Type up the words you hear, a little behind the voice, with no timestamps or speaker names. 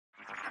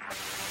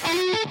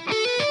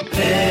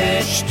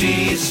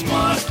HT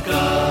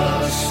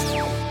Smartcast.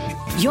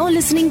 You're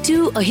listening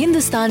to a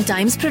Hindustan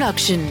Times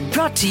production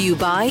brought to you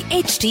by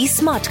HT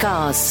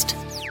Smartcast.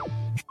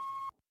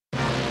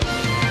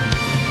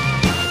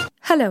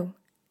 Hello,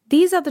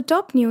 these are the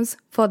top news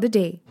for the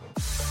day.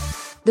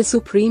 The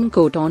Supreme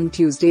Court on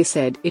Tuesday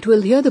said it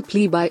will hear the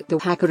plea by the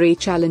Thackeray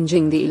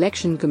challenging the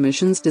Election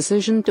Commission's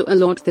decision to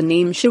allot the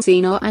name Shiv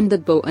Sena and the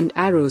bow and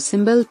arrow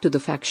symbol to the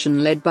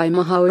faction led by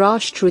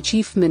Maharashtra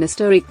Chief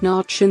Minister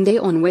Eknath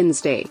Shinde on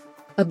Wednesday.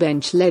 A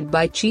bench led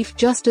by Chief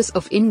Justice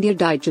of India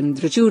D.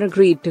 Chandrachud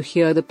agreed to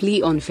hear the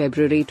plea on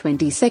February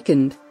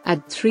 22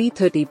 at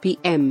 3:30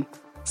 p.m.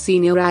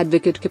 Senior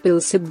advocate Kapil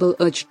Sibal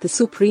urged the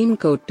Supreme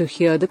Court to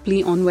hear the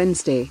plea on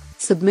Wednesday,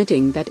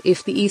 submitting that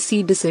if the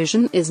EC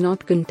decision is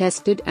not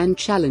contested and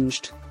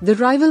challenged, the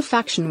rival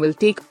faction will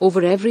take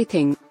over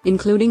everything,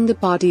 including the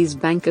party's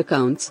bank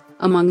accounts,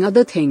 among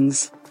other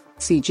things.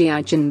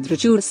 CJI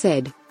Chandrachud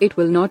said, it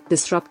will not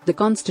disrupt the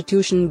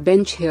Constitution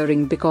bench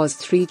hearing because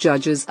 3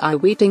 judges are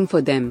waiting for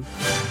them.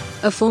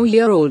 A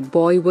 4-year-old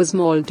boy was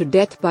mauled to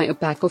death by a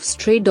pack of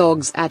stray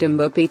dogs at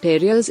Amberpet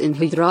areas in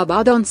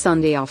Hyderabad on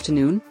Sunday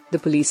afternoon, the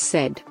police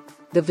said.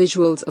 The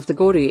visuals of the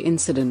gory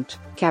incident,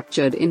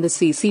 captured in the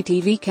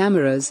CCTV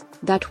cameras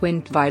that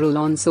went viral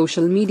on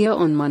social media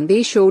on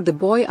Monday, showed the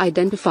boy,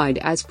 identified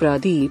as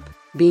Pradeep,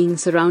 being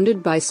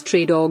surrounded by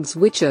stray dogs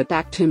which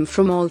attacked him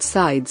from all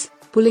sides,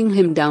 pulling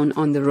him down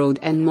on the road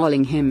and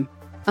mauling him.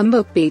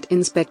 Amberpet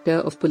Inspector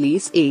of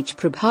Police H.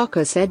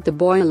 Prabhakar said the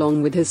boy,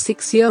 along with his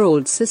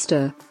 6-year-old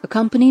sister,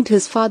 accompanied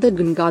his father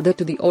Gangadhar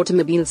to the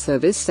automobile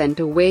service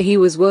center where he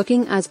was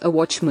working as a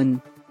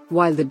watchman.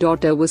 While the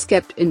daughter was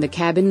kept in the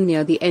cabin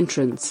near the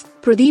entrance,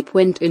 Pradeep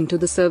went into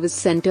the service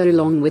center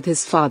along with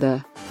his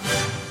father.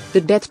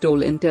 The death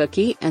toll in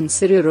Turkey and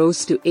Syria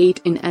rose to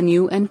 8 in a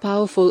new and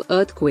powerful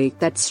earthquake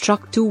that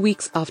struck 2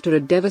 weeks after a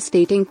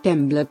devastating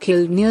tremor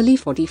killed nearly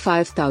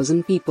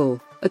 45,000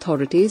 people,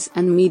 authorities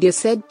and media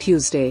said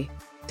Tuesday.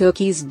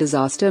 Turkey's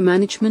Disaster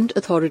Management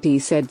Authority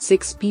said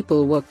 6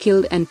 people were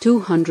killed and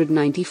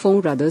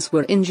 294 others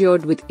were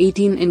injured, with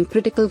 18 in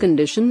critical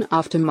condition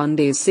after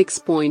Monday's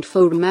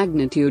 6.4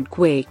 magnitude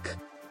quake.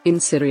 In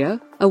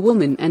Syria, a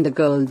woman and a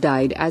girl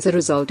died as a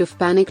result of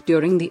panic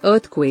during the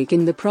earthquake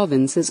in the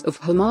provinces of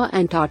Hama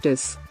and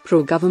Tartus,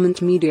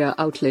 pro-government media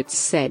outlets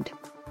said.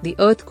 The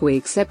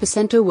earthquake's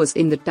epicenter was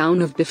in the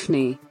town of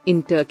Difne,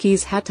 in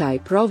Turkey's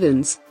Hatay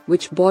province,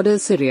 which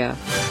borders Syria.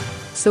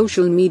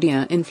 Social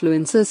media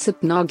influencer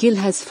Sapna Gill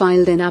has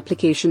filed an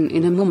application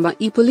in a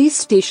Mumbai police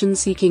station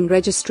seeking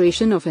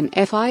registration of an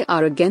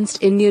FIR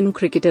against Indian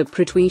cricketer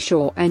Prithvi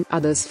Shaw and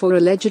others for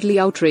allegedly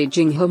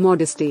outraging her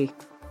modesty.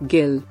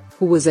 Gill,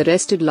 who was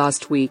arrested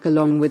last week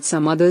along with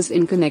some others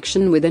in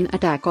connection with an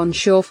attack on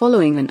Shaw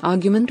following an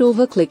argument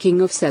over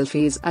clicking of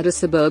selfies at a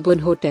suburban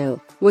hotel,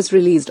 was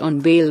released on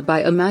bail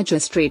by a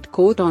magistrate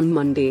court on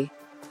Monday.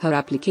 Her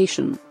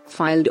application,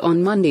 filed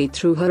on Monday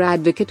through her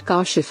advocate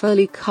Kashif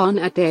Ali Khan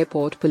at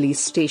Airport Police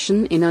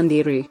Station in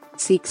Andheri,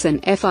 seeks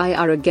an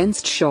FIR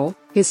against Shaw,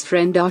 his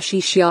friend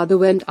Ashish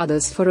Yadav and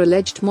others for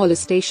alleged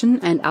molestation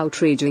and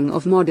outraging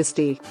of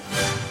modesty.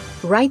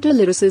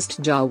 Writer-lyricist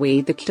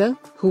Javed Akhtar,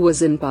 who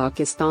was in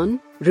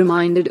Pakistan,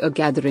 reminded a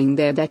gathering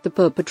there that the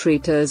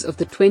perpetrators of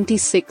the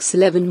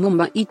 26/11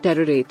 Mumbai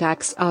terror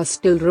attacks are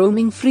still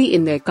roaming free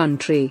in their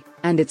country,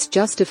 and it's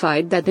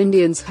justified that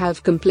Indians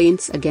have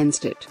complaints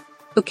against it.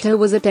 Akhtar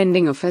was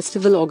attending a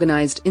festival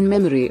organized in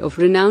memory of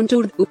renowned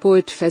Urdu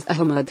poet Faiz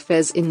Ahmad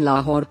Faiz in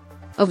Lahore.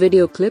 A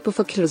video clip of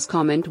Akhtar's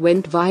comment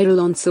went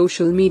viral on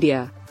social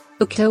media.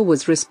 Akhtar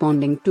was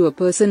responding to a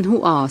person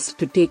who asked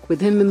to take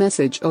with him a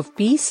message of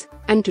peace,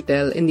 and to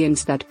tell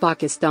Indians that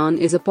Pakistan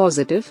is a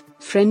positive,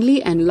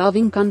 friendly and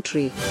loving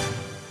country.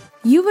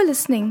 You were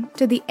listening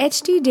to the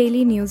HT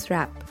Daily News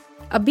Wrap,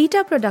 a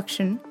beta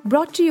production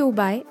brought to you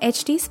by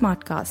HT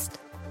Smartcast.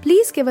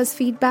 Please give us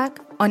feedback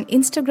on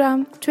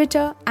Instagram,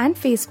 Twitter and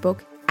Facebook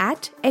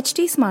at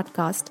HT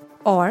Smartcast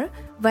or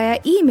via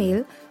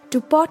email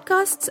to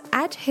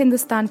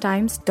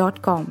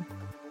podcasts@hindustantimes.com.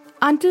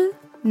 Until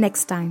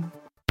next time.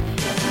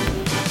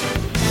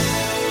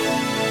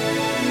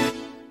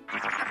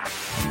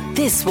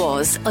 This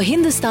was a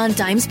Hindustan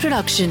Times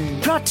production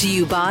brought to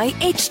you by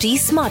HT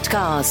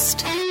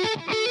Smartcast.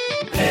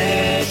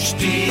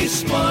 HT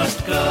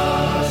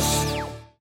Smartcast.